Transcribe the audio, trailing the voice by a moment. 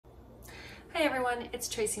Hi everyone, it's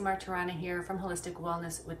Tracy Martirana here from Holistic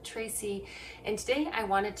Wellness with Tracy, and today I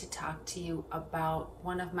wanted to talk to you about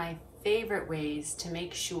one of my favorite ways to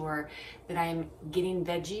make sure that I'm getting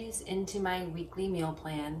veggies into my weekly meal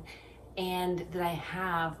plan and that I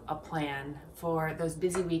have a plan for those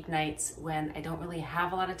busy weeknights when I don't really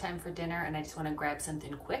have a lot of time for dinner and I just want to grab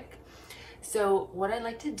something quick. So what I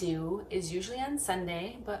like to do is usually on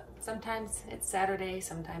Sunday, but sometimes it's Saturday,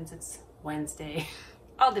 sometimes it's Wednesday.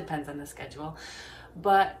 All depends on the schedule.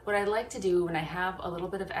 But what I like to do when I have a little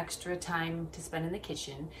bit of extra time to spend in the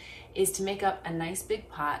kitchen is to make up a nice big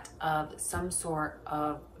pot of some sort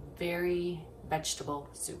of very vegetable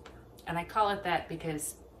soup. And I call it that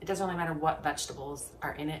because it doesn't really matter what vegetables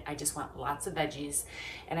are in it. I just want lots of veggies,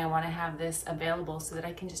 and I want to have this available so that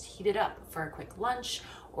I can just heat it up for a quick lunch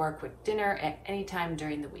or a quick dinner at any time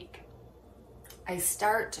during the week. I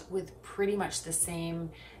start with pretty much the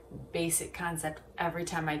same basic concept every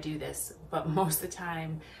time I do this, but most of the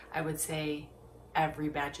time I would say every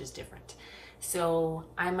batch is different. So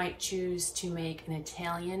I might choose to make an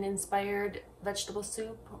Italian inspired vegetable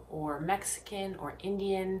soup, or Mexican or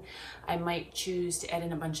Indian. I might choose to add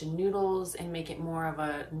in a bunch of noodles and make it more of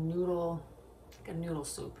a noodle, like a noodle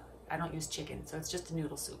soup. I don't use chicken, so it's just a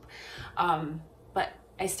noodle soup. But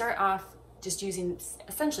I start off just using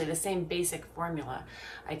essentially the same basic formula.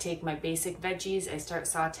 I take my basic veggies, I start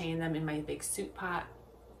sauteing them in my big soup pot.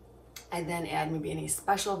 I then add maybe any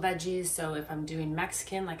special veggies. So if I'm doing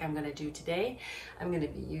Mexican like I'm gonna do today, I'm gonna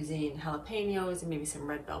be using jalapenos and maybe some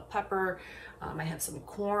red bell pepper. I have some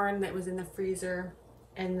corn that was in the freezer.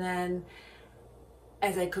 And then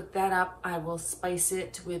as I cook that up, I will spice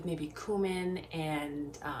it with maybe cumin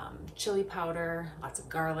and chili powder, lots of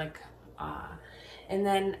garlic. And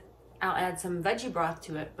then I'll add some veggie broth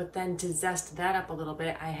to it, but then to zest that up a little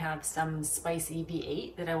bit, I have some spicy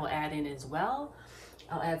V8 that I will add in as well.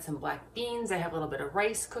 I'll add some black beans. I have a little bit of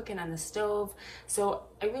rice cooking on the stove. So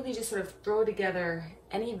I really just sort of throw together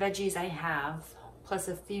any veggies I have, plus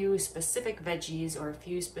a few specific veggies or a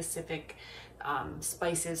few specific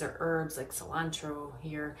spices or herbs like cilantro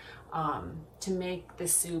here, to make the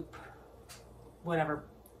soup whatever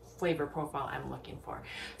flavor profile I'm looking for.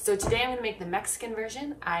 So today I'm going to make the Mexican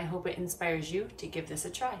version. I hope it inspires you to give this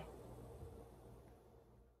a try.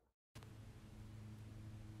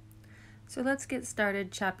 So let's get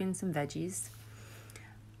started chopping some veggies.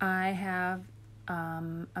 I have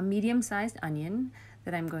a medium-sized onion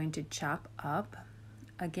that I'm going to chop up.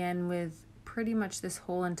 Again, with pretty much this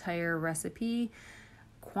whole entire recipe,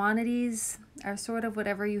 quantities are sort of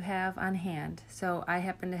whatever you have on hand. So I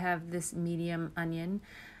happen to have this medium onion.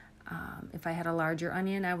 If I had a larger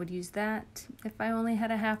onion, I would use that. If I only had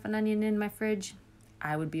a half an onion in my fridge,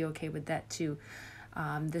 I would be okay with that too.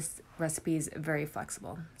 This recipe is very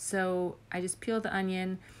flexible. So I just peel the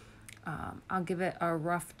onion. I'll give it a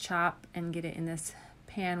rough chop and get it in this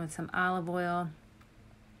pan with some olive oil.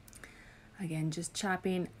 Again, just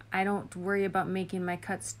chopping. I don't worry about making my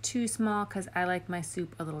cuts too small because I like my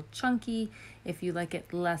soup a little chunky. If you like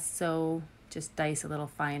it less so, just dice a little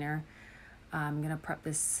finer. I'm going to prep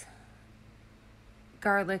this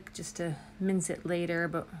garlic just to mince it later,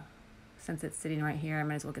 but since it's sitting right here, I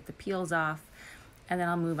might as well get the peels off, and then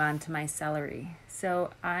I'll move on to my celery. So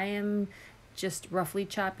I am just roughly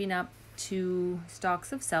chopping up 2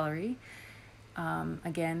 stalks of celery.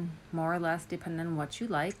 Again, more or less depending on what you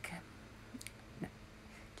like.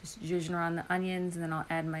 Just zhuzhing around the onions, and then I'll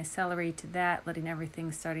add my celery to that, letting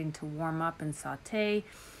everything starting to warm up and saute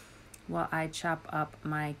while I chop up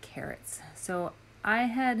my carrots. So I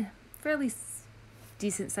had fairly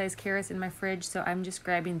decent sized carrots in my fridge, so I'm just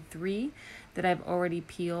grabbing 3 that I've already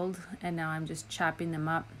peeled, and now I'm just chopping them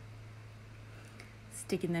up,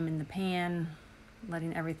 sticking them in the pan,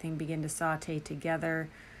 letting everything begin to saute together.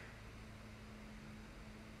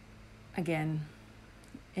 Again,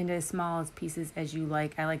 into as small as pieces as you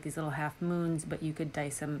like. I like these little half moons, but you could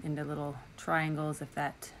dice them into little triangles if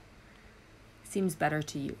that seems better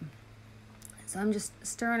to you. So I'm just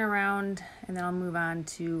stirring around, and then I'll move on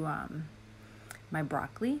to my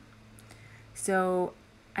broccoli. So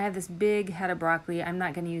I have this big head of broccoli. I'm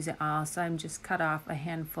not going to use it all, so I'm just cut off a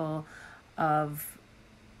handful of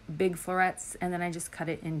big florets, and then I just cut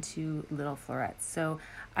it into little florets. So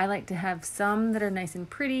I like to have some that are nice and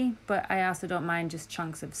pretty, but I also don't mind just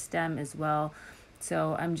chunks of stem as well.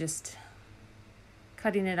 So I'm just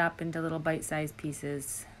cutting it up into little bite-sized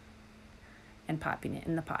pieces and popping it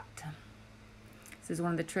in the pot. This is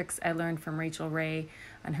one of the tricks I learned from Rachel Ray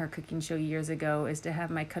on her cooking show years ago, is to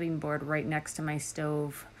have my cutting board right next to my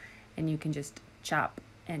stove, and you can just chop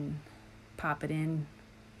and pop it in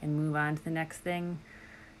and move on to the next thing.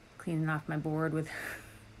 Cleaning off my board with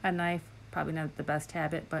a knife Probably not the best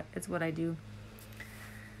habit, but it's what I do.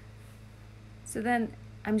 So then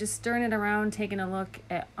I'm just stirring it around, taking a look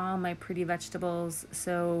at all my pretty vegetables.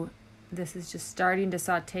 So this is just starting to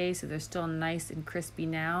saute, so they're still nice and crispy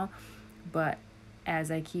now, but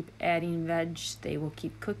as I keep adding veg, they will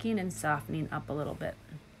keep cooking and softening up a little bit.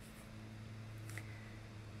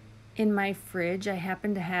 In my fridge, I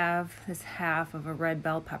happen to have this half of a red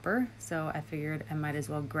bell pepper, so I figured I might as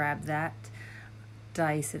well grab that,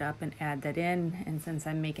 dice it up and add that in. And since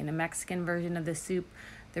I'm making a Mexican version of the soup,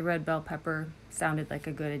 the red bell pepper sounded like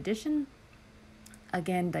a good addition.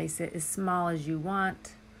 Again, dice it as small as you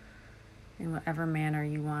want, in whatever manner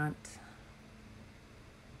you want.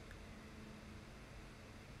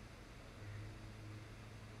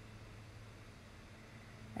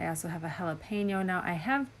 I also have a jalapeno. Now I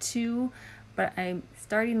have two, but I'm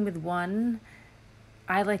starting with one.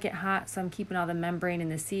 I like it hot, so I'm keeping all the membrane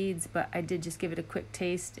and the seeds, but I did just give it a quick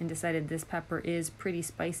taste and decided this pepper is pretty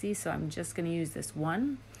spicy, so I'm just going to use this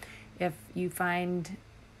one. If you find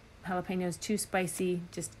jalapenos too spicy,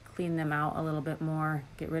 just clean them out a little bit more,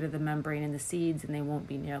 get rid of the membrane and the seeds, and they won't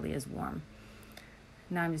be nearly as warm.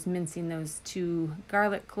 Now I'm just mincing those 2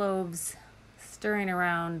 garlic cloves, stirring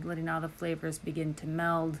around, letting all the flavors begin to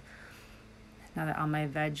meld. Now that all my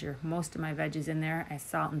veg, or most of my veg, is in there, I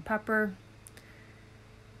salt and pepper.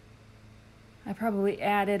 I probably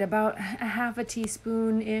added about a half a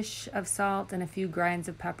teaspoon-ish of salt and a few grinds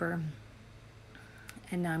of pepper.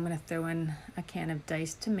 And now I'm going to throw in a can of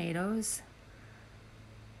diced tomatoes.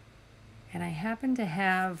 And I happen to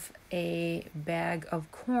have a bag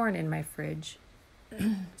of corn in my fridge.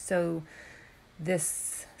 So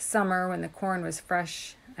this summer, when the corn was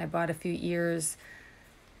fresh, I bought a few ears,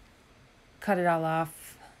 cut it all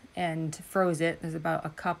off, and froze it. There's about a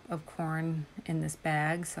cup of corn in this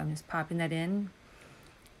bag, so I'm just popping that in.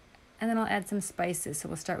 And then I'll add some spices. So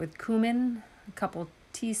we'll start with cumin, a couple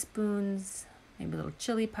teaspoons, maybe a little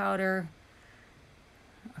chili powder,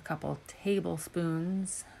 a couple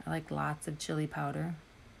tablespoons. I like lots of chili powder.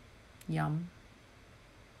 Yum.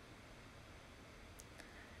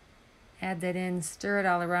 Add that in, stir it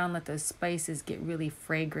all around, let those spices get really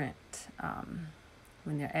fragrant.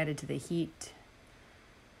 When they're added to the heat,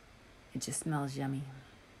 it just smells yummy.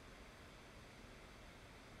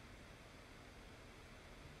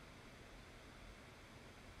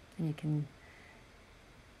 And you can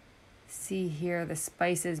see here the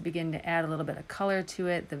spices begin to add a little bit of color to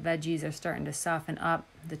it. The veggies are starting to soften up.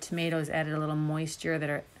 The tomatoes added a little moisture that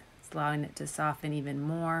are allowing it to soften even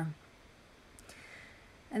more.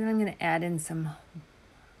 And then I'm going to add in some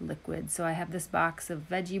liquid. So I have this box of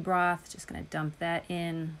veggie broth, just going to dump that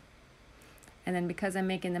in. And then because I'm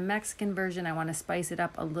making the Mexican version, I want to spice it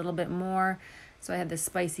up a little bit more. So I have this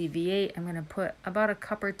spicy V8. I'm going to put about a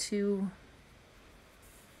cup or 2.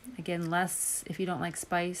 Again, less if you don't like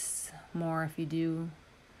spice, more if you do.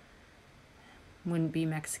 Wouldn't be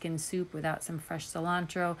Mexican soup without some fresh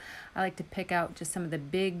cilantro. I like to pick out just some of the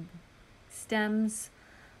big stems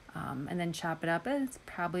and then chop it up.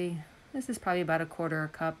 This is probably about a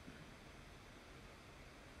 1/4 cup.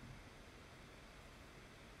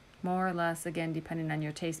 More or less, again, depending on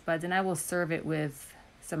your taste buds. And I will serve it with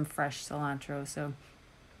some fresh cilantro, so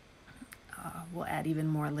we'll add even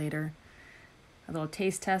more later. A little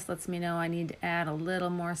taste test lets me know I need to add a little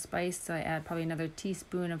more spice, so I add probably another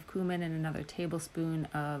teaspoon of cumin and another tablespoon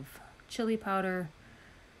of chili powder.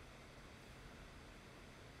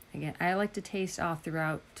 Again, I like to taste all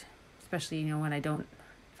throughout, especially when if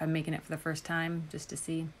I'm making it for the first time, just to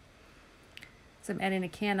see. So I'm adding a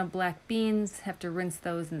can of black beans. Have to rinse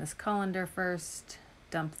those in this colander first.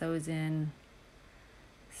 Dump those in.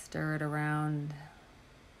 Stir it around.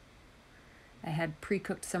 I had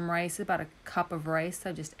pre-cooked some rice, about a cup of rice.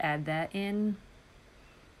 So just add that in.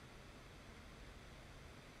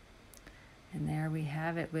 And there we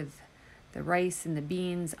have it with the rice and the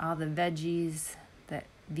beans, all the veggies. That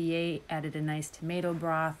V8 added a nice tomato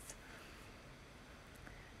broth.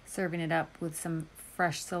 Serving it up with some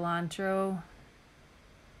fresh cilantro.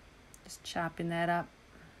 Just chopping that up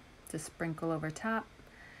to sprinkle over top.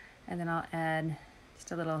 And then I'll add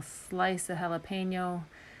just a little slice of jalapeno,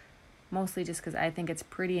 mostly just because I think it's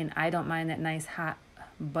pretty and I don't mind that nice hot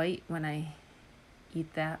bite when I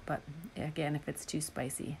eat that. But again, if it's too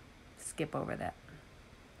spicy, skip over that.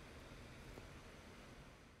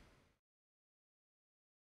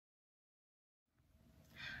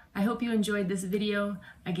 I hope you enjoyed this video.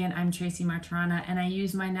 Again, I'm Tracy Martirana, and I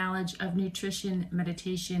use my knowledge of nutrition,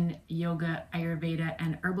 meditation, yoga, ayurveda,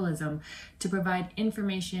 and herbalism to provide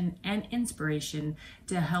information and inspiration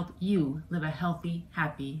to help you live a healthy,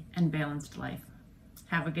 happy, and balanced life.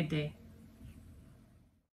 Have a good day.